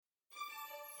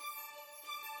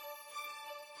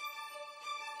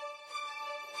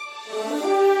Welcome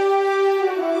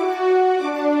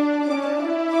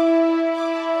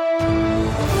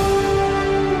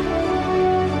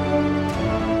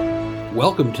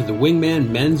to the Wingman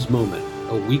Men's Moment,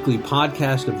 a weekly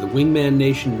podcast of the Wingman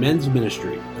Nation Men's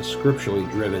Ministry, a scripturally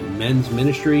driven men's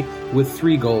ministry with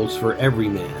three goals for every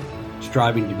man,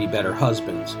 striving to be better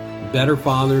husbands, better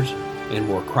fathers, and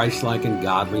more Christ-like and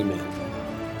godly men.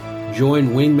 Join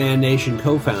Wingman Nation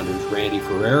co-founders Randy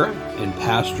Ferreira and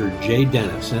Pastor Jay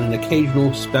Dennis and an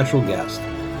occasional special guest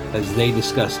as they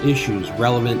discuss issues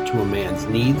relevant to a man's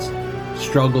needs,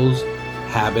 struggles,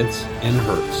 habits, and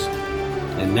hurts.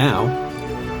 And now,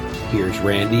 here's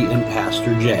Randy and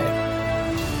Pastor Jay.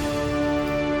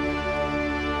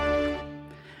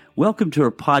 Welcome to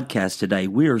our podcast today.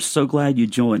 We are so glad you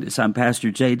joined us. I'm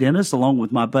Pastor Jay Dennis, along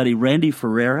with my buddy Randy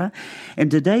Ferreira, and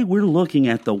today we're looking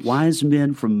at the wise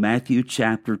men from Matthew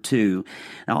chapter 2.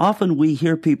 Now, often we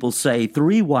hear people say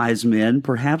 3 wise men,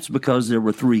 perhaps because there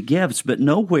were 3 gifts, but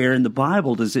nowhere in the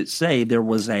Bible does it say there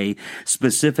was a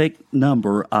specific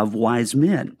number of wise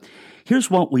men.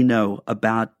 Here's what we know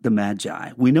about the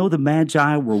Magi. We know the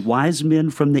Magi were wise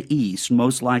men from the east,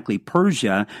 most likely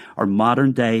Persia or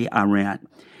modern-day Iran.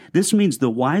 This means the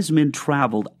wise men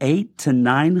traveled 800 to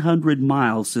 900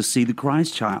 miles to see the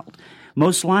Christ child.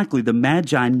 Most likely, the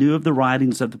Magi knew of the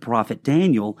writings of the prophet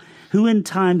Daniel, who in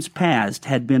times past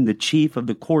had been the chief of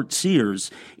the court seers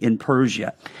in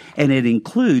Persia. And it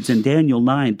includes, in Daniel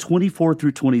 9:24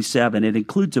 through 27, it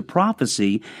includes a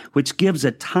prophecy which gives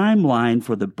a timeline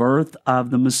for the birth of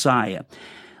the Messiah.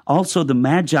 Also, the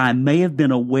Magi may have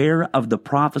been aware of the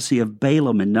prophecy of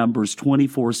Balaam in Numbers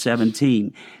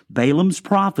 24:17. Balaam's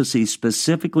prophecy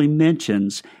specifically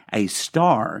mentions a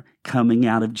star coming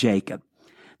out of Jacob.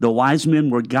 The wise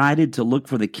men were guided to look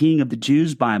for the King of the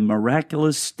Jews by a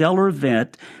miraculous stellar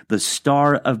event, the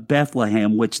Star of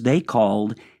Bethlehem, which they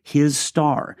called his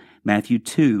star. Matthew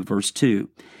 2, verse 2.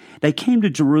 They came to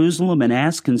Jerusalem and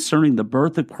asked concerning the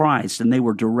birth of Christ, and they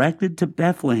were directed to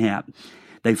Bethlehem.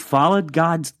 They followed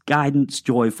God's guidance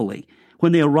joyfully.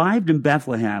 When they arrived in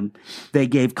Bethlehem, they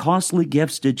gave costly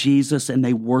gifts to Jesus and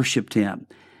they worshiped him.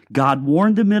 God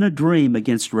warned them in a dream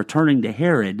against returning to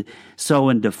Herod, so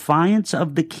in defiance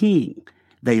of the king,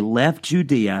 they left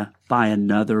Judea by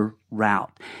another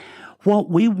route.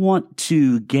 What we want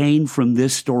to gain from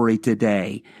this story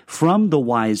today, from the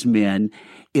wise men,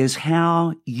 is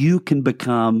how you can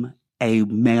become a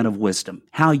man of wisdom,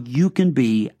 how you can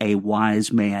be a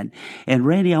wise man. And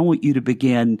Randy, I want you to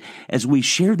begin as we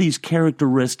share these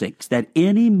characteristics that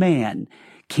any man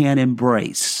can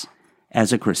embrace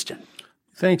as a Christian.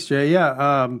 Thanks, Jay.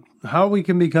 Yeah, how we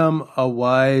can become a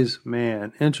wise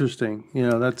man. Interesting. You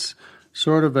know, that's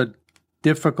sort of a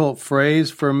difficult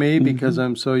phrase for me because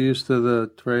I'm so used to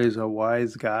the phrase "a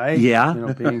wise guy." Yeah, you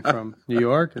know, being from New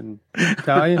York and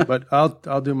Italian. But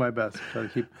I'll do my best to try to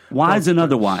keep wise and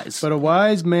otherwise. But a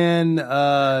wise man,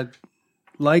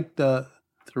 like the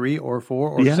 3 or 4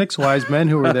 or 6 wise men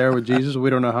who were there with Jesus.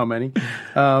 We don't know how many,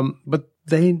 but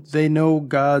they know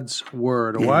God's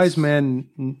word. A wise man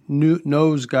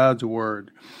knows God's word.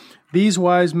 These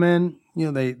wise men,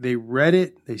 you know, they read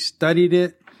it, they studied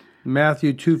it.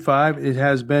 Matthew 2:5, it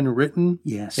has been written.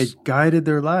 Yes. It guided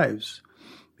their lives.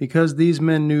 Because these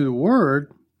men knew the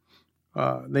word,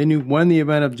 they knew when the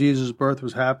event of Jesus' birth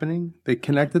was happening. They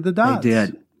connected the dots. They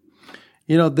did.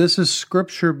 You know, this is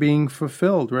Scripture being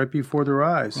fulfilled right before their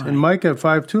eyes. Right. In Micah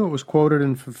 5:2, it was quoted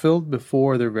and fulfilled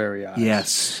before their very eyes.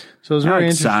 Yes. So it's very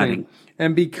exciting. interesting.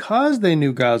 And because they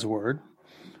knew God's word,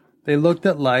 they looked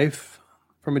at life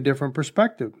from a different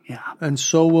perspective. Yeah. And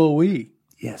so will we.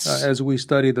 Yes. As we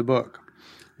study the book,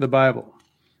 the Bible.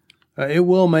 It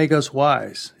will make us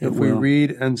wise if we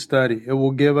read and study. It will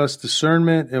give us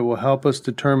discernment. It will help us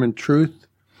determine truth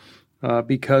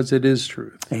because it is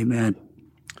truth. Amen.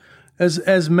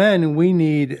 As men, we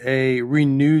need a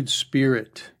renewed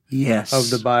spirit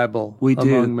of the Bible we do.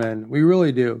 among men. We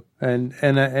really do.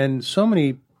 And so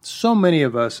many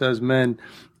of us as men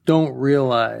don't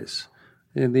realize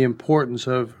the importance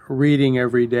of reading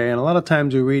every day. And a lot of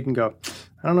times we read and go,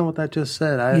 I don't know what that just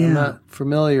said. I'm not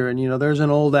familiar. And, you know, there's an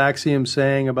old axiom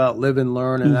saying about live and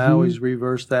learn, and I always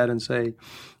reverse that and say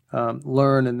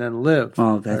learn and then live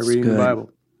by reading the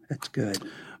Bible. That's good.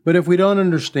 But if we don't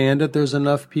understand it, there's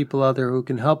enough people out there who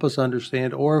can help us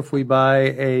understand. Or if we buy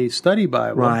a study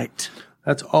Bible, right,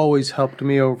 that's always helped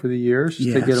me over the years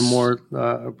to get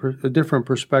a different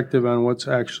perspective on what's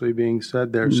actually being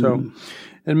said there. So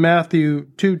in Matthew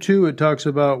 2:2, it talks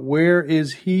about, where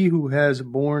is he who has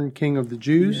born King of the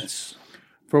Jews? Yes.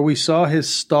 For we saw his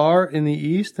star in the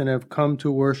east and have come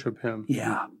to worship him.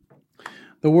 Yeah.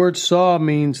 The word saw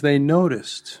means they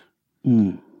noticed.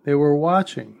 They were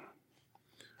watching.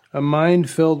 A mind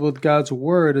filled with God's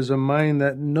word is a mind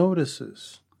that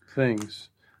notices things.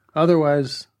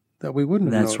 Otherwise, that we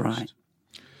wouldn't have That's noticed. right.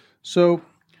 So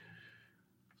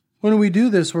when we do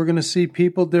this, we're going to see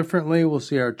people differently. We'll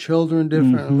see our children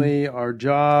differently, our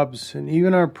jobs, and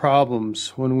even our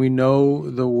problems when we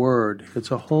know the Word. It's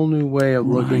a whole new way of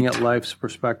looking at life's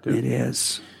perspective. It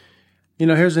is. You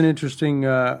know, here's an interesting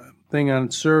thing on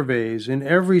surveys. In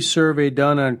every survey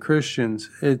done on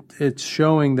Christians, it's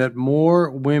showing that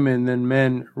more women than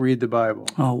men read the Bible.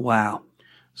 Oh, wow.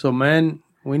 So men,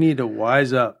 we need to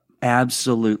wise up.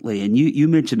 Absolutely. And you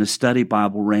mentioned a study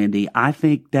Bible, Randy. I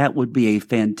think that would be a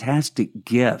fantastic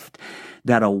gift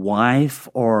that a wife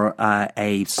or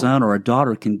a son or a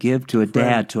daughter can give to a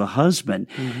dad, to a husband,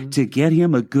 to get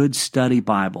him a good study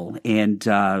Bible. And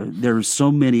there's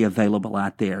so many available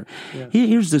out there. Yeah.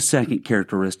 Here's the second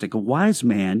characteristic. A wise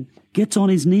man gets on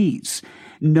his knees.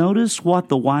 Notice what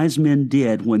the wise men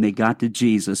did when they got to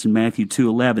Jesus. In Matthew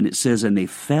 2:11, it says, and they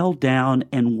fell down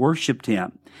and worshiped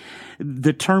him.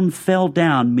 The term fell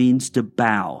down means to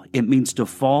bow. It means to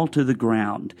fall to the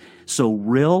ground. So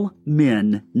real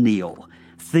men kneel.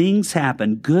 Things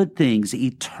happen, good things,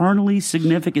 eternally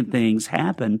significant things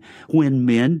happen when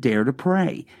men dare to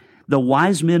pray. The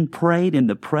wise men prayed in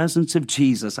the presence of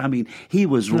Jesus. I mean, he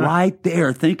was right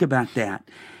there. Think about that.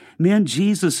 Men,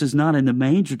 Jesus is not in the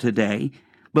manger today.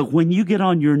 But when you get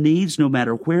on your knees, no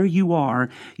matter where you are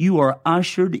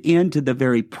ushered into the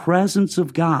very presence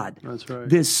of God. That's right.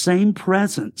 This same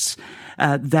presence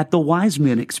that the wise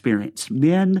men experienced.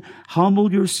 Men,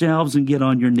 humble yourselves and get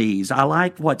on your knees. I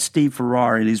like what Steve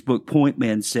Farrar in his book Point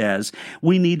Man says.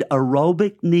 We need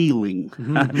aerobic kneeling.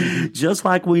 Just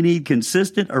like we need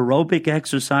consistent aerobic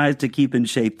exercise to keep in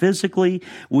shape physically,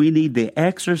 we need the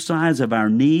exercise of our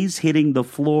knees hitting the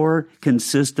floor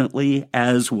consistently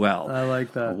as well. I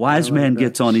like that. A wise man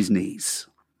gets on his knees.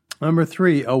 Number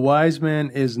 3, a wise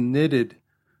man is knitted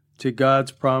to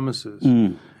God's promises.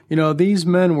 You know, these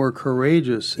men were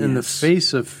courageous in the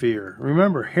face of fear.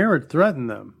 Remember, Herod threatened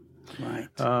them. Right.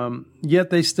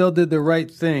 Yet they still did the right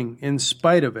thing in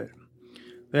spite of it.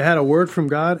 They had a word from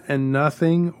God, and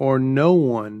nothing or no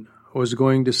one was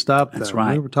going to stop them. That's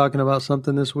right. We were talking about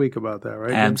something this week about that,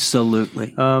 right?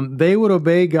 Absolutely. They would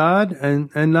obey God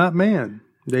and not man.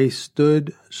 They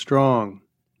stood strong,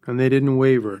 and they didn't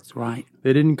waver. That's right.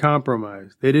 They didn't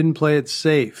compromise. They didn't play it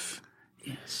safe.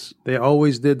 Yes. They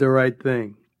always did the right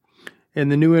thing. In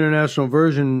the New International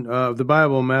Version of the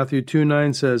Bible, Matthew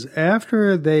 2:9 says,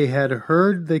 after they had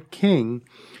heard the king,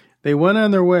 they went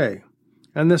on their way,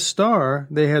 and the star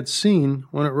they had seen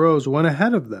when it rose went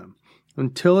ahead of them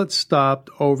until it stopped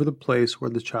over the place where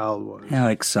the child was. How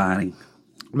exciting.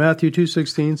 Matthew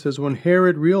 2:16 says, when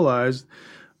Herod realized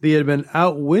that he had been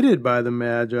outwitted by the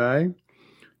Magi,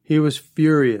 he was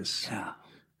furious,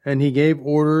 and he gave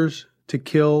orders to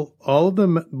kill all of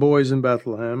the boys in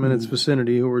Bethlehem and its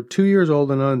vicinity who were 2 years old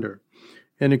and under,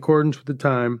 in accordance with the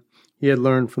time he had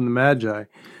learned from the Magi.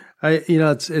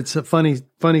 It's a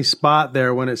funny spot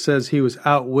there when it says he was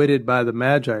outwitted by the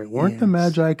Magi. Weren't the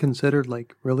Magi considered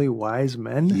like really wise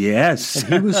men? Yes.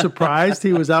 And he was surprised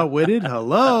he was outwitted?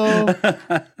 Hello.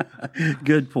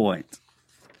 Good point.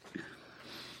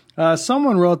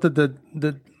 Someone wrote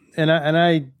that and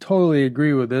I totally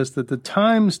agree with this, that the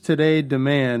times today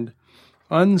demand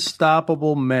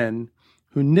unstoppable men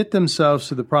who knit themselves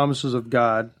to the promises of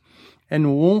God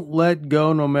and won't let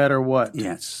go no matter what.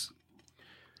 Yes.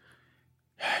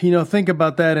 You know, think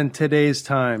about that in today's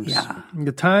times. Yeah.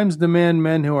 The times demand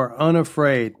men who are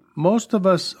unafraid. Most of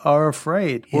us are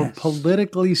afraid. Yes. We're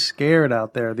politically scared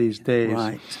out there these days.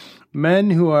 Right. Men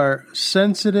who are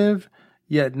sensitive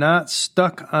yet not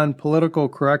stuck on political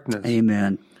correctness.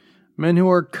 Amen. Men who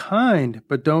are kind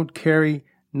but don't carry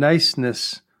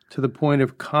niceness to the point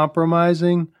of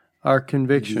compromising our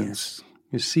convictions. Yes.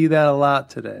 You see that a lot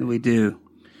today. We do.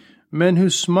 Men who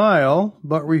smile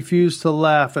but refuse to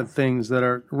laugh at things that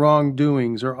are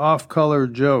wrongdoings or off-color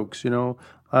jokes. You know,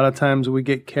 a lot of times we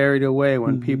get carried away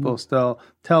when people still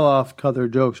tell off-color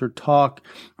jokes or talk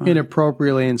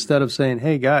inappropriately instead of saying,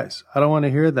 hey, guys, I don't want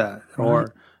to hear that.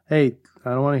 Or, hey,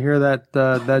 I don't want to hear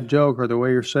that joke or the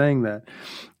way you're saying that.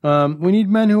 We need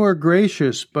men who are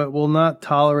gracious but will not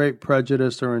tolerate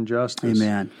prejudice or injustice.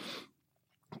 Amen.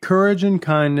 Courage and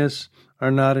kindness are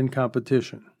not in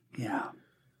competition. Yeah.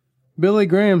 Billy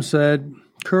Graham said,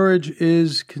 courage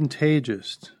is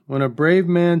contagious. When a brave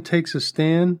man takes a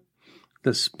stand,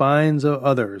 the spines of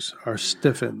others are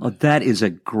stiffened. Oh, that is a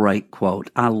great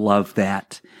quote. I love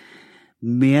that.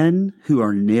 Men who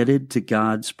are knitted to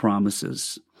God's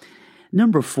promises.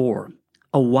 Number 4,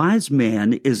 a wise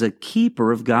man is a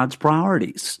keeper of God's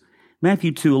priorities.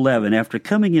 Matthew 2:11, after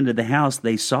coming into the house,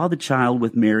 they saw the child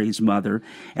with Mary's mother,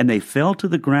 and they fell to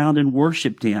the ground and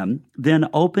worshipped him. Then,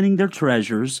 opening their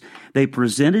treasures, they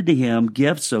presented to him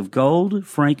gifts of gold,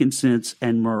 frankincense,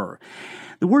 and myrrh.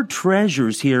 The word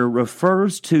treasures here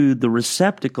refers to the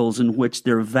receptacles in which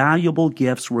their valuable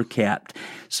gifts were kept.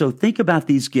 So think about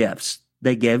these gifts.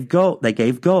 They gave gold.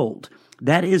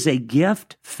 That is a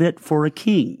gift fit for a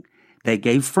king. They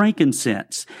gave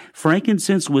frankincense.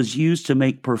 Frankincense was used to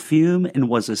make perfume and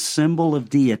was a symbol of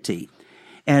deity.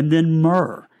 And then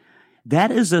myrrh.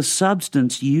 That is a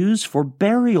substance used for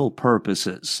burial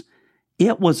purposes.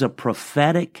 It was a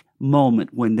prophetic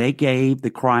moment when they gave the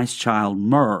Christ child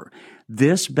myrrh.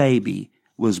 This baby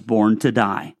was born to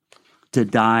die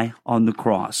on the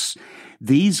cross.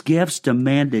 These gifts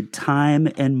demanded time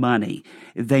and money.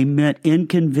 They meant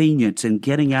inconvenience and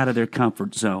getting out of their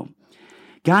comfort zone.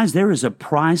 Guys, there is a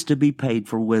price to be paid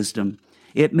for wisdom.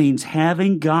 It means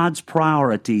having God's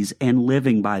priorities and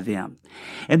living by them.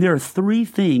 And there are 3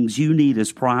 things you need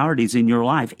as priorities in your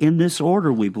life, in this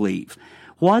order, we believe.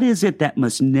 What is it that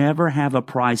must never have a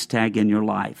price tag in your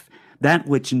life? That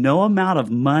which no amount of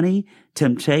money,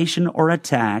 temptation, or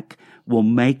attack will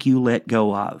make you let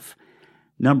go of.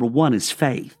 Number 1 is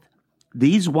faith.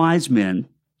 These wise men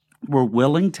were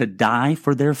willing to die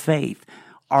for their faith.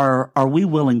 Are we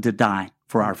willing to die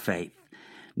for our faith?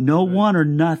 No one or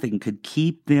nothing could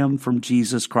keep them from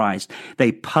Jesus Christ.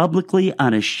 They publicly,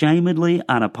 unashamedly,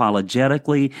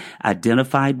 unapologetically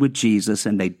identified with Jesus,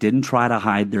 and they didn't try to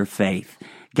hide their faith.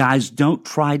 Guys, don't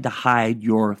try to hide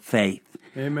your faith.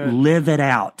 Amen. Live it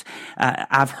out.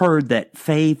 I've heard that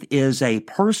faith is a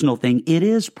personal thing. It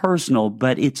is personal,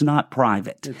 but it's not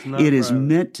private. It is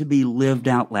meant to be lived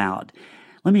out loud.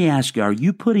 Let me ask you, are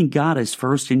you putting God as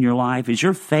first in your life? Is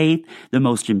your faith the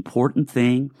most important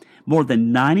thing? More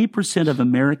than 90% of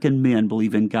American men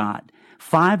believe in God.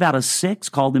 5 out of 6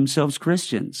 call themselves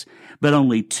Christians, but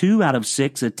only 2 out of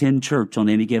 6 attend church on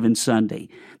any given Sunday.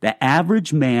 The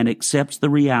average man accepts the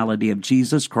reality of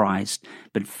Jesus Christ,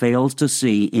 but fails to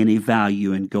see any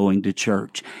value in going to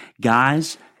church.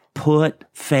 Guys, put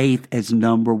faith as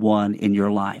number 1 in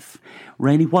your life.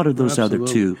 Randy, what are those other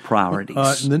 2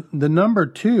 priorities? The number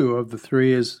 2 of the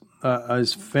 3 is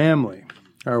family.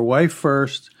 Our wife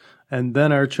first, and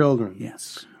then our children.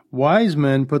 Yes. Wise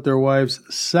men put their wives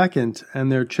second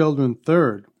and their children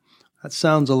third. That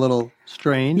sounds a little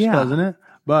strange, doesn't it?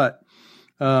 But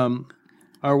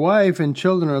our wife and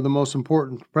children are the most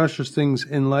important, precious things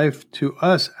in life to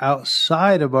us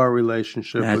outside of our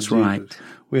relationship with Jesus. That's right.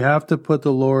 We have to put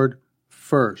the Lord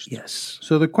first. Yes.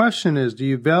 So the question is, do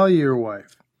you value your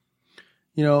wife?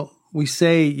 You know, we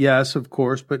say yes, of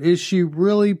course, but is she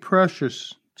really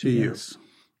precious to you?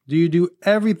 Do you do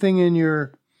everything in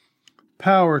your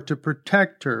power to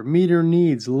protect her, meet her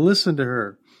needs, listen to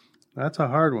her? That's a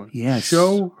hard one. Yes.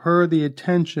 Show her the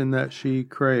attention that she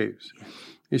craves. Yes.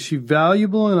 Is she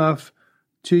valuable enough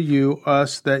to you,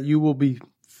 us, that you will be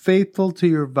faithful to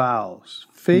your vows,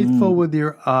 faithful with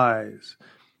your eyes,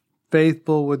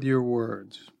 faithful with your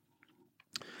words?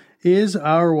 Is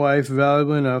our wife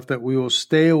valuable enough that we will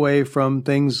stay away from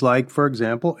things like, for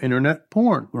example, internet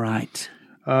porn? Right.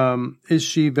 Is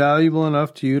she valuable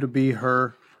enough to you to be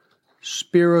her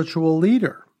spiritual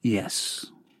leader? Yes.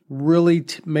 Really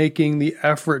making the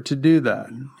effort to do that.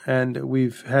 And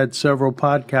we've had several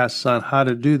podcasts on how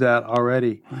to do that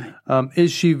already. Right.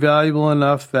 Is she valuable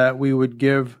enough that we would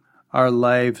give our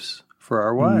lives for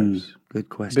our wives? Good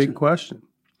question. Big question.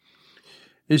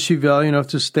 Is she valuable enough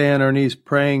to stay on our knees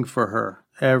praying for her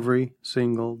every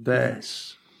single day?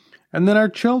 Yes. And then our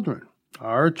children.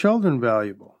 Are our children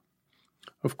valuable?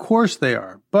 Of course they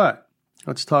are, but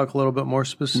let's talk a little bit more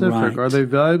specific. Right. Are they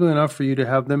valuable enough for you to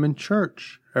have them in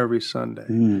church every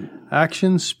Sunday?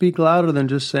 Actions speak louder than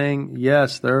just saying,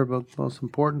 yes, they're the most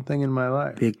important thing in my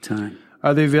life. Big time.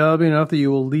 Are they valuable enough that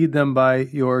you will lead them by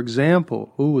your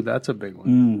example? Ooh, that's a big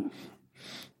one.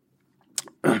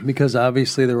 Because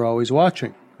obviously they're always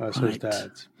watching us as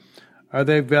dads. Are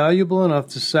they valuable enough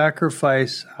to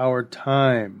sacrifice our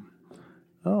time?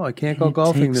 Oh, I can't go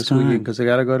golfing this weekend because I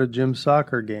got to go to Jim's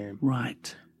soccer game.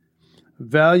 Right.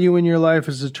 Value in your life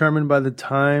is determined by the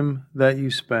time that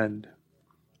you spend.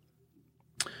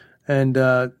 And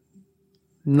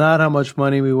not how much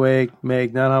money we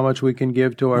make, not how much we can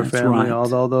give to our family,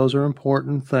 although those are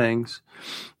important things.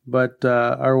 But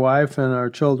our wife and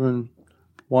our children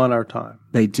want our time.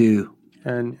 They do.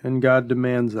 And God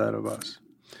demands that of us.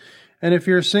 And if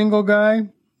you're a single guy,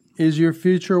 is your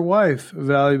future wife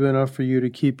valuable enough for you to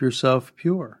keep yourself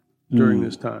pure during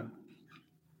this time?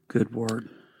 Good word.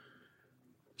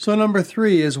 So number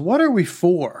 3 is, what are we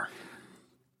for?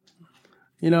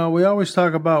 We always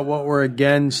talk about what we're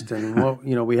against and what,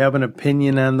 we have an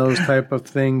opinion on those type of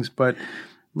things, but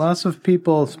lots of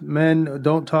people, men,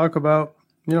 don't talk about,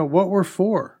 what we're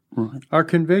for, Right. Our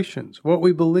convictions, what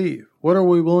we believe, what are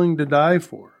we willing to die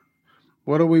for,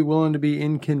 what are we willing to be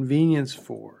inconvenienced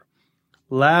for,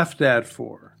 laughed at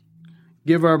for,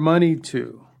 give our money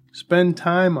to, spend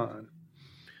time on,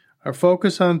 our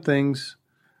focus on things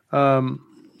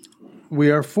we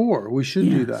are for. We should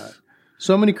do that.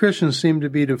 So many Christians seem to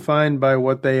be defined by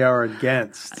what they are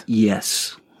against.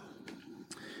 Yes.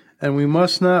 And we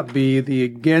must not be the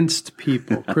against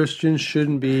people. Christians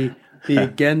shouldn't be the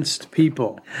against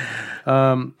people.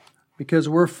 Because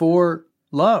we're for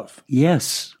love.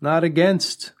 Yes. Not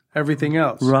against everything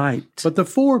else. Right. But the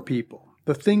for people,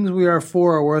 the things we are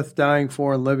for are worth dying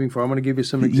for and living for. I'm going to give you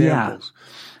some examples.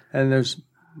 And there's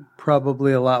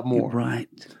probably a lot more. Right.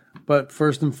 But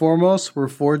first and foremost, we're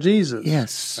for Jesus.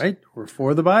 Yes. Right? We're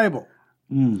for the Bible.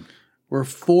 We're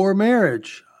for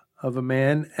marriage of a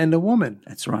man and a woman.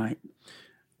 That's right.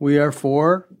 We are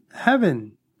for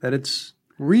heaven, that it's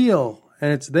real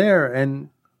and it's there, and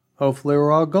hopefully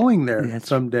we're all going there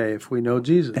someday if we know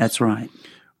Jesus. That's right.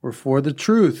 We're for the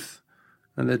truth,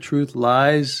 and the truth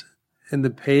lies in the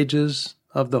pages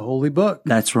of the Holy Book.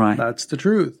 That's right. That's the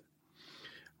truth.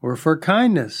 We're for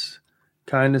kindness.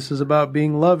 Kindness is about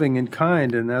being loving and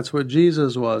kind, and that's what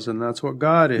Jesus was, and that's what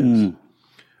God is.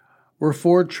 We're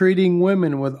for treating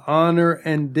women with honor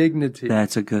and dignity.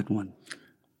 That's a good one.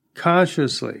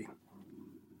 Consciously.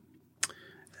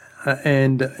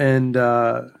 And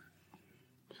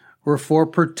we're for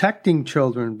protecting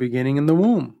children beginning in the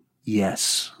womb.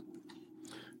 Yes.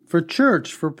 For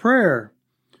church, for prayer,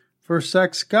 for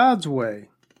sex God's way,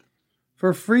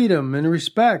 for freedom and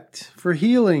respect, for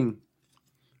healing,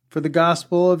 for the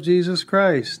gospel of Jesus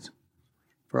Christ,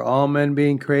 for all men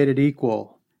being created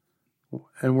equal.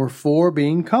 And we're for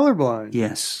being colorblind.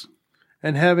 Yes.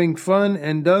 And having fun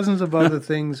and dozens of other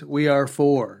things we are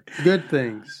for. Good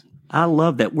things. I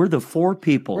love that. We're the for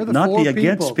people, not the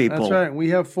against people. That's right. We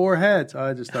have four heads.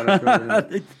 I just thought I'd throw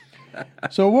it in.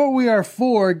 So what we are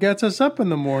for gets us up in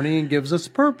the morning and gives us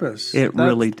purpose. It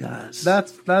really does.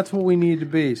 That's what we need to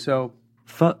be. So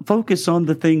focus on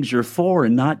the things you're for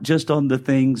and not just on the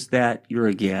things that you're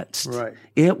against. Right.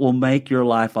 It will make your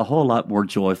life a whole lot more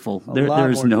joyful.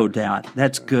 There's no doubt.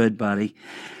 That's good, buddy.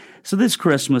 So this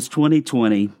Christmas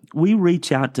 2020, we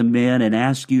reach out to men and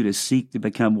ask you to seek to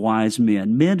become wise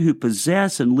men who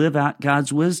possess and live out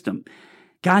God's wisdom.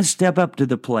 Guys, step up to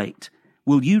the plate.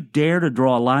 Will you dare to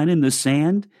draw a line in the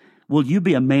sand? Will you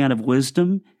be a man of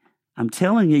wisdom? I'm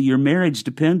telling you, your marriage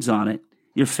depends on it.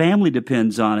 Your family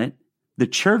depends on it. The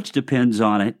church depends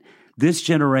on it. This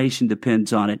generation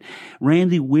depends on it.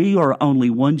 Randy, we are only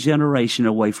one generation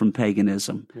away from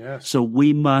paganism. Yes. So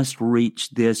we must reach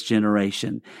this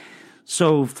generation.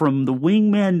 So from the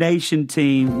Wingman Nation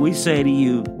team, we say to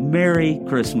you, Merry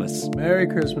Christmas. Merry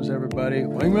Christmas, everybody.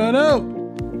 Wingman out!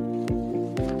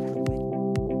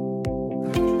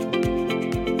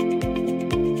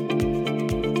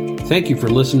 Thank you for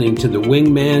listening to the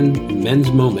Wingman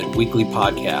Men's Moment weekly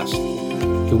podcast.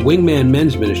 The Wingman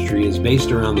Men's Ministry is based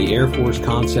around the Air Force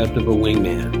concept of a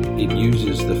wingman. It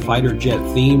uses the fighter jet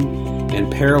theme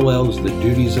and parallels the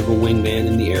duties of a wingman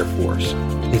in the Air Force,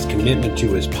 his commitment to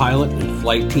his pilot and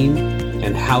flight team,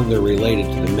 and how they're related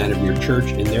to the men of your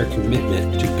church and their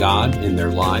commitment to God in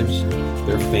their lives,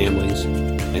 their families,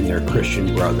 and their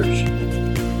Christian brothers.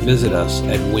 Visit us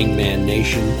at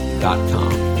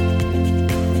wingmannation.com.